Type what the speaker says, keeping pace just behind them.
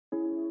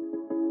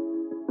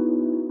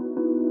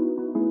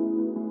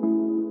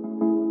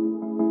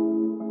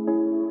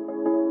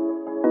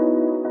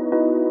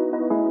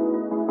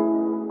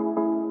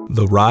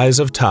The rise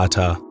of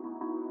Tata.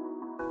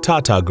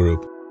 Tata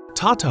Group.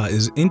 Tata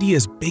is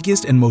India's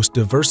biggest and most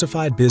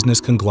diversified business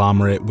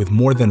conglomerate with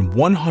more than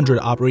 100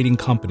 operating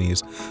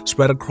companies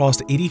spread across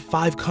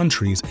 85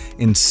 countries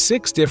in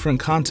 6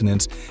 different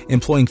continents,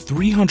 employing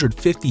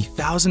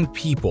 350,000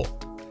 people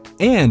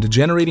and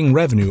generating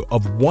revenue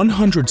of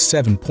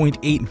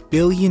 $107.8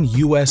 billion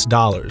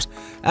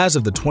as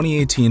of the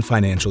 2018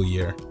 financial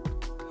year.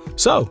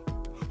 So,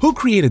 who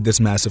created this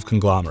massive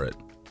conglomerate?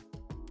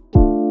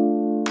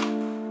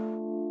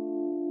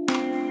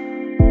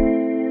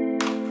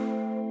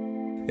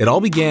 It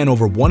all began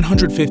over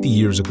 150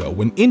 years ago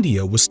when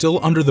India was still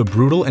under the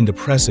brutal and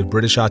oppressive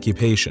British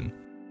occupation.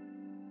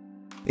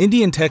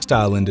 Indian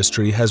textile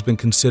industry has been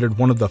considered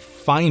one of the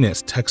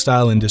finest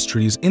textile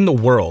industries in the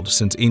world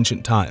since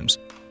ancient times.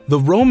 The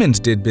Romans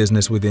did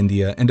business with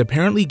India and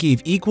apparently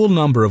gave equal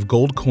number of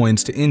gold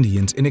coins to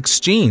Indians in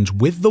exchange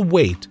with the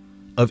weight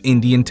of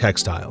Indian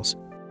textiles.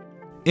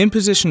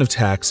 Imposition of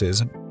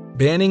taxes,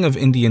 banning of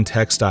Indian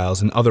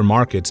textiles in other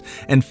markets,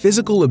 and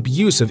physical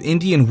abuse of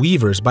Indian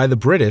weavers by the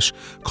British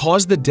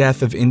caused the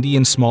death of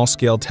Indian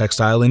small-scale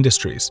textile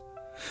industries.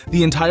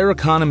 The entire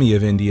economy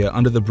of India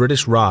under the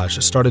British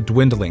Raj started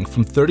dwindling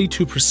from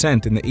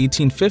 32% in the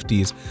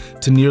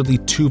 1850s to nearly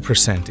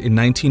 2% in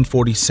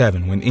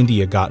 1947 when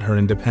India got her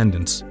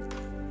independence.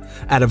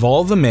 Out of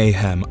all the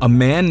mayhem, a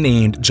man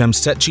named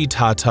Jamshetji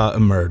TATA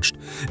emerged,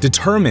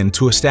 determined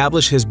to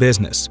establish his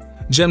business.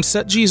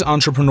 Jamshetji's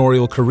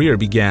entrepreneurial career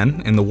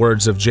began, in the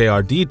words of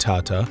JRD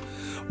Tata,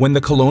 when the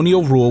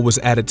colonial rule was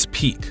at its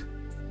peak.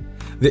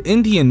 The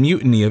Indian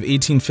Mutiny of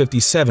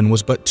 1857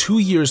 was but 2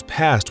 years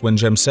past when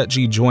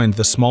Jamshetji joined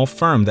the small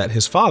firm that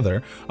his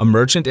father, a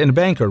merchant and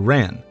banker,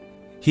 ran.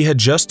 He had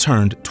just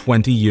turned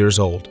 20 years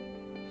old.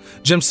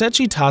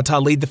 Jamshetji Tata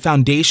laid the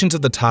foundations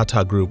of the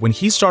Tata Group when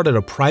he started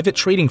a private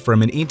trading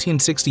firm in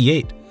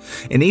 1868.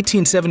 In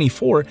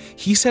 1874,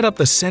 he set up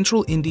the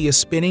Central India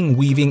Spinning,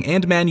 Weaving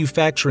and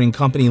Manufacturing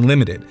Company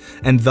Limited,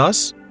 and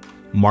thus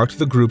marked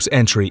the group's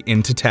entry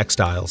into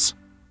textiles.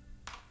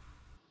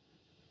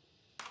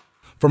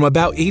 From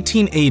about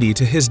 1880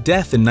 to his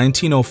death in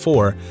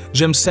 1904,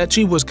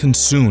 Jamshetji was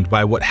consumed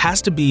by what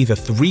has to be the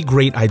 3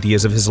 great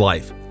ideas of his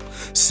life: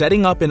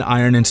 setting up an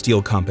iron and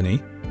steel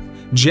company,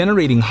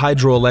 generating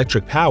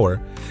hydroelectric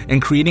power,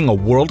 and creating a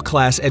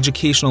world-class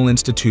educational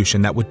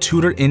institution that would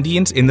tutor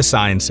Indians in the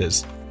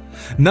sciences.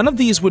 None of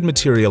these would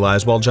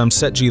materialize while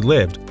Jamshetji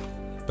lived,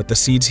 but the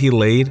seeds he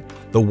laid,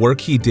 the work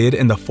he did,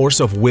 and the force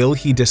of will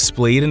he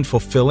displayed in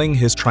fulfilling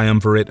his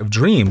triumvirate of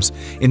dreams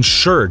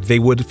ensured they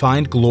would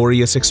find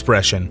glorious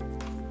expression.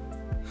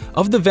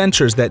 Of the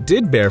ventures that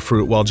did bear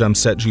fruit while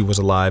Jamshetji was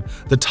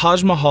alive, the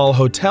Taj Mahal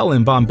Hotel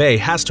in Bombay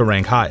has to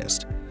rank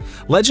highest.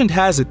 Legend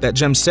has it that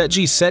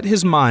Jamshetji set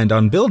his mind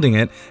on building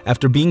it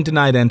after being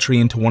denied entry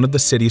into one of the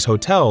city's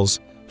hotels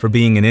for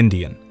being an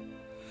Indian.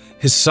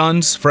 His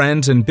sons,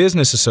 friends, and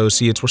business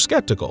associates were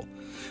skeptical.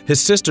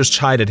 His sisters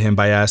chided him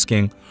by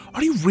asking,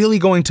 "Are you really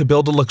going to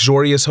build a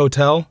luxurious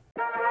hotel?"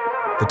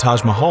 The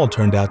Taj Mahal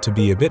turned out to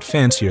be a bit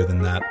fancier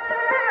than that.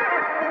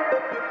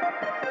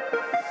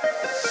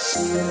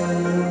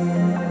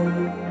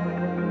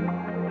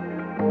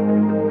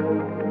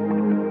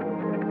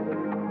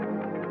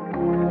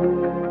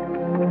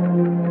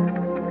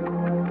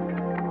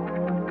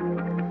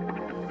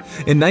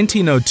 In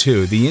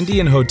 1902, the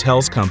Indian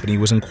Hotels Company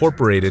was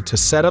incorporated to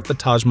set up the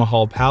Taj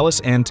Mahal Palace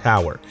and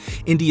Tower,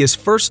 India's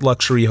first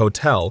luxury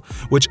hotel,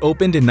 which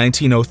opened in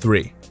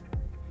 1903.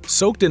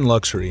 Soaked in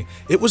luxury,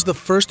 it was the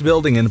first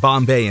building in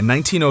Bombay in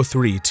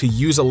 1903 to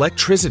use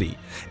electricity,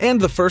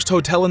 and the first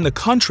hotel in the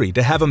country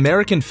to have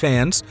American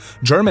fans,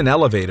 German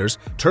elevators,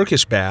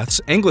 Turkish baths,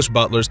 English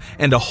butlers,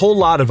 and a whole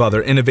lot of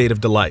other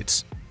innovative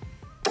delights.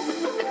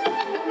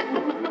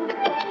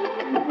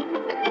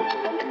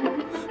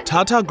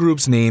 Tata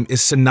Group's name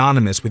is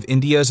synonymous with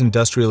India's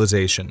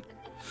industrialization.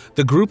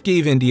 The group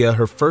gave India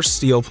her first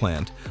steel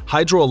plant,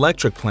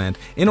 hydroelectric plant,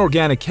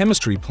 inorganic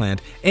chemistry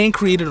plant, and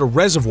created a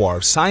reservoir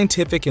of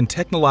scientific and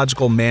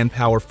technological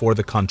manpower for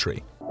the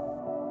country.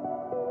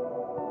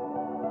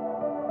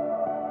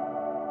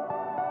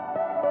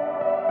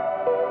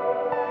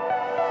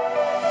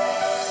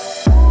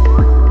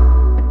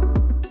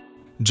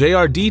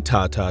 JRD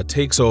Tata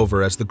takes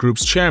over as the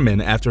group's chairman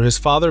after his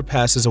father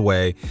passes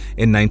away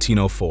in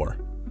 1904.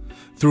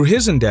 Through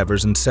his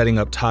endeavors in setting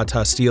up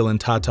Tata Steel and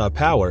Tata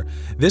Power,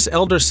 this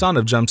elder son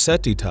of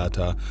Jamshetji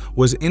Tata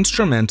was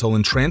instrumental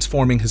in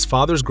transforming his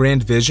father's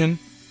grand vision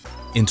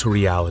into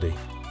reality.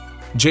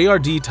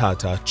 JRD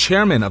Tata,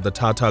 chairman of the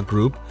Tata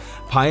Group,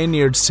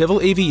 pioneered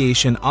civil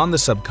aviation on the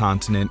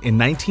subcontinent in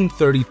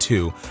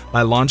 1932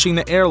 by launching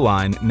the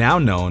airline now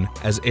known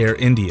as Air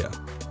India.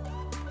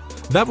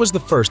 That was the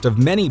first of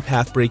many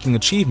path-breaking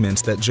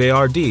achievements that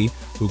JRD,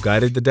 who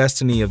guided the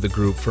destiny of the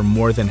group for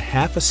more than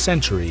half a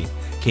century,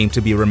 came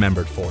to be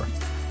remembered for.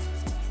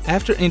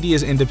 After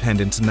India's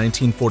independence in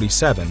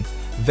 1947,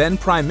 then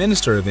Prime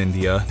Minister of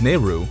India,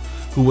 Nehru,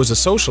 who was a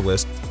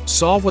socialist,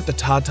 saw what the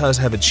Tatas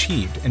have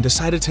achieved and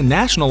decided to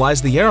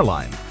nationalize the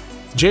airline.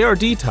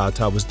 JRD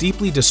Tata was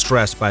deeply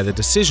distressed by the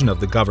decision of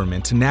the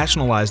government to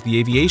nationalize the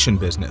aviation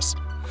business.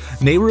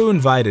 Nehru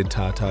invited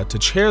Tata to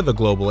chair the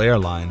global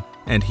airline,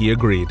 and he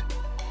agreed.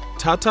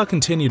 Tata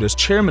continued as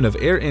chairman of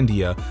Air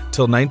India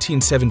till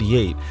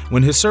 1978,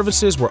 when his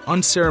services were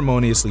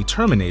unceremoniously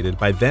terminated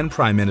by then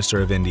Prime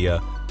Minister of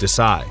India,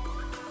 Desai.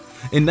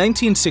 In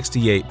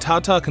 1968,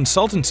 Tata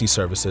Consultancy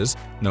Services,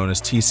 known as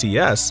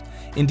TCS,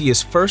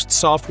 India's first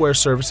software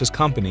services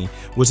company,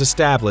 was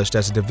established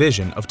as a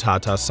division of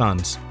Tata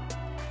Sons.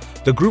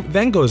 The group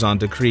then goes on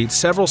to create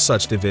several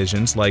such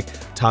divisions like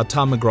Tata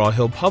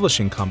McGraw-Hill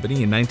Publishing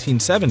Company in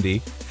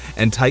 1970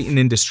 and Titan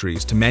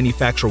Industries to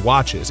manufacture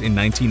watches in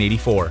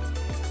 1984.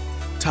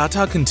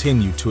 Tata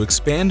continued to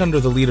expand under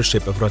the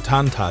leadership of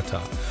Ratan Tata,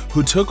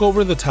 who took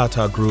over the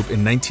Tata Group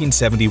in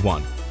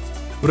 1971.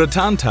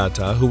 Ratan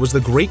Tata, who was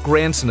the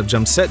great-grandson of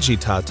Jamshetji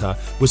Tata,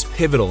 was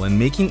pivotal in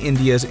making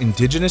India's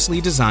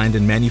indigenously designed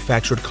and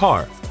manufactured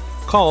car,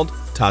 called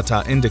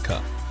Tata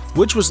Indica,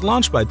 which was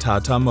launched by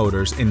Tata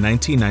Motors in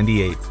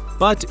 1998.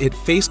 But it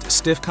faced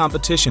stiff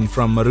competition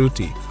from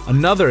Maruti,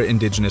 another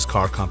indigenous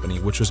car company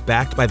which was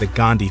backed by the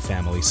Gandhi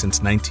family since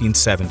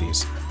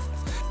 1970s.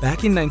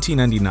 Back in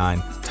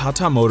 1999,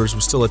 Tata Motors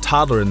was still a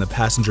toddler in the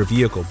passenger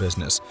vehicle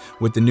business,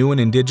 with the new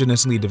and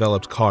indigenously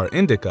developed car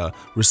Indica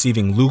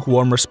receiving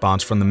lukewarm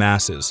response from the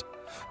masses.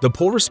 The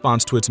poor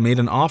response to its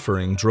maiden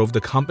offering drove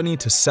the company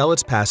to sell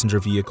its passenger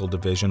vehicle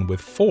division,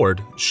 with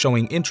Ford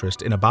showing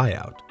interest in a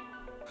buyout.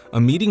 A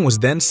meeting was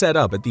then set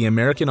up at the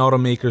American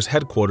automaker's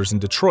headquarters in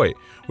Detroit,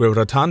 where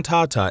Ratan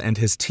Tata and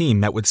his team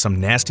met with some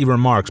nasty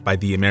remarks by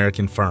the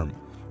American firm.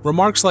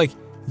 Remarks like,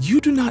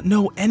 "You do not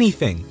know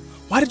anything.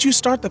 Why did you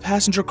start the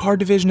passenger car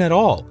division at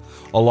all?"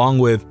 Along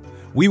with,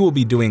 "We will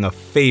be doing a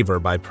favor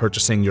by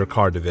purchasing your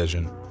car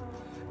division."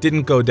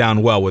 Didn't go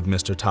down well with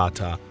Mr.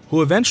 Tata,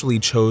 who eventually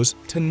chose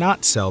to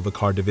not sell the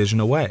car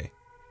division away.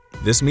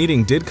 This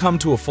meeting did come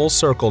to a full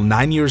circle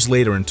 9 years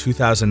later in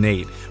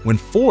 2008, when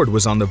Ford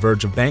was on the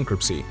verge of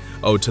bankruptcy,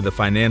 owed to the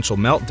financial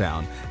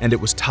meltdown, and it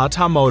was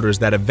Tata Motors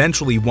that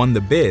eventually won the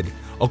bid,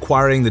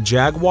 acquiring the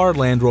Jaguar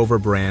Land Rover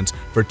brands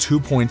for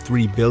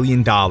 $2.3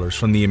 billion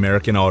from the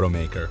American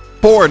automaker.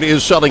 Ford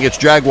is selling its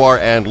Jaguar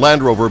and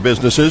Land Rover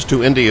businesses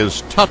to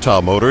India's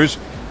Tata Motors.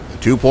 The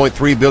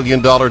 $2.3 billion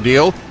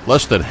deal,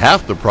 less than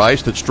half the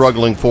price that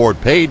struggling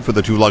Ford paid for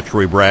the two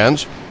luxury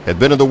brands, had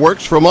been in the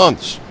works for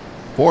months.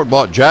 Ford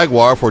bought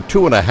Jaguar for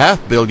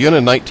 $2.5 billion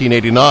in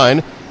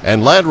 1989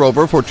 and Land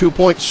Rover for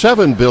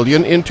 $2.7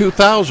 billion in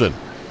 2000.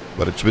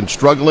 But it's been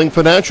struggling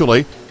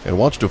financially and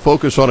wants to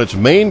focus on its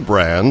main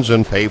brands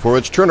and pay for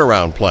its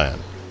turnaround plan.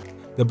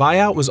 The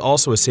buyout was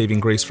also a saving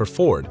grace for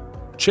Ford.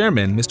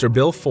 Chairman, Mr.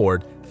 Bill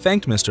Ford,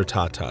 thanked Mr.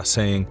 Tata,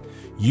 saying,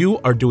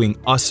 "You are doing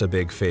us a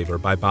big favor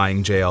by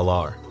buying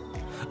JLR."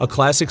 A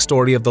classic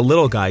story of the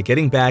little guy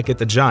getting back at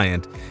the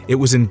giant, it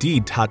was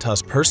indeed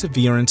Tata's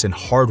perseverance and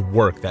hard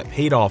work that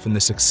paid off in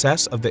the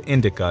success of the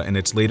Indica in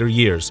its later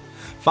years,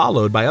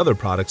 followed by other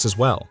products as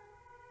well.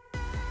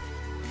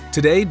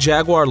 Today,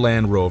 Jaguar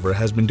Land Rover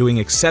has been doing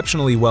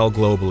exceptionally well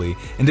globally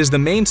and is the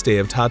mainstay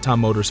of Tata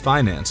Motors'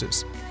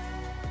 finances.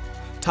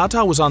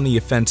 Tata was on the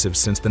offensive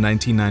since the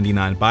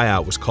 1999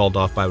 buyout was called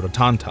off by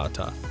Ratan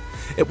Tata.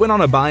 It went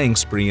on a buying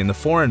spree in the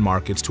foreign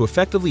markets to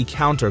effectively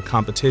counter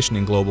competition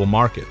in global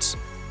markets.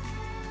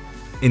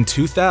 In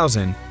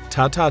 2000,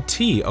 Tata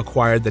Tea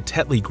acquired the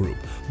Tetley Group,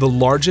 the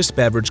largest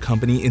beverage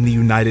company in the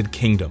United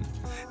Kingdom.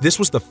 This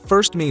was the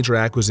first major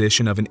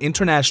acquisition of an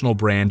international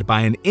brand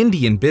by an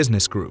Indian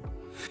business group.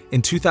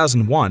 In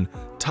 2001,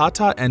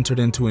 Tata entered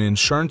into an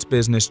insurance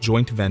business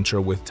joint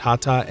venture with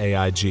Tata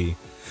AIG.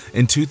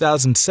 In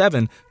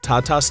 2007,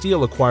 Tata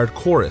Steel acquired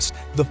Chorus,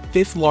 the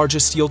fifth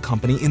largest steel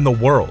company in the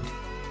world.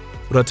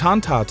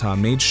 Ratan Tata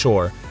made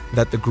sure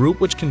that the group,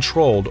 which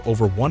controlled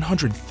over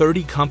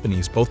 130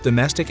 companies, both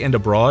domestic and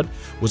abroad,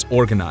 was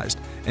organized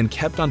and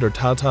kept under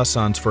Tata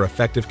Sons for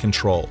effective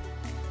control.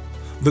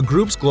 The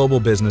group's global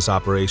business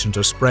operations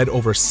are spread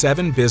over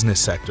 7 business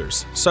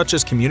sectors, such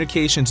as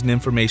communications and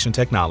information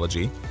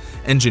technology,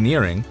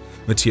 engineering,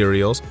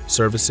 materials,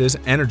 services,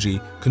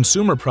 energy,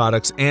 consumer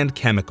products, and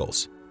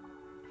chemicals.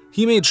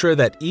 He made sure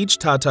that each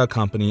Tata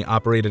company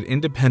operated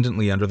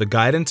independently under the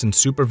guidance and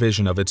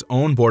supervision of its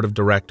own board of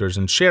directors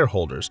and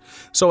shareholders,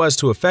 so as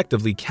to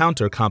effectively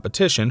counter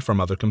competition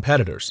from other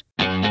competitors.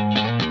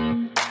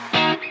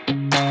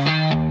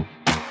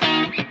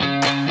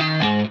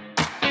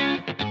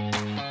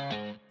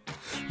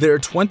 There are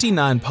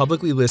 29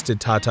 publicly listed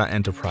Tata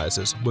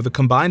enterprises with a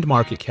combined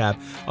market cap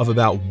of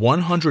about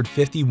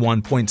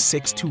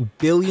 $151.62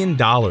 billion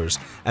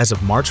as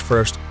of March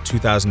 1,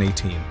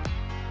 2018.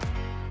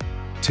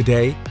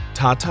 Today,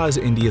 Tata is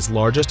India's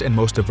largest and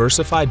most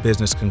diversified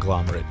business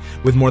conglomerate,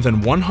 with more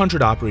than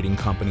 100 operating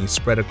companies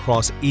spread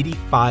across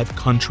 85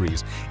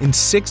 countries in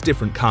 6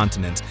 different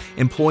continents,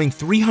 employing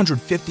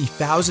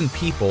 350,000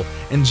 people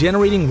and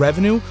generating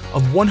revenue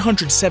of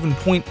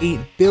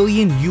 $107.8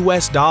 billion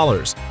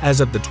as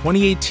of the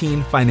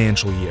 2018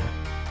 financial year.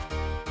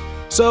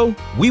 So,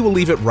 we will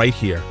leave it right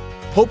here.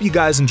 Hope you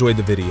guys enjoyed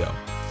the video.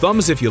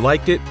 Thumbs if you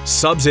liked it,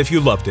 subs if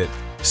you loved it.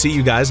 See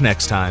you guys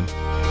next time.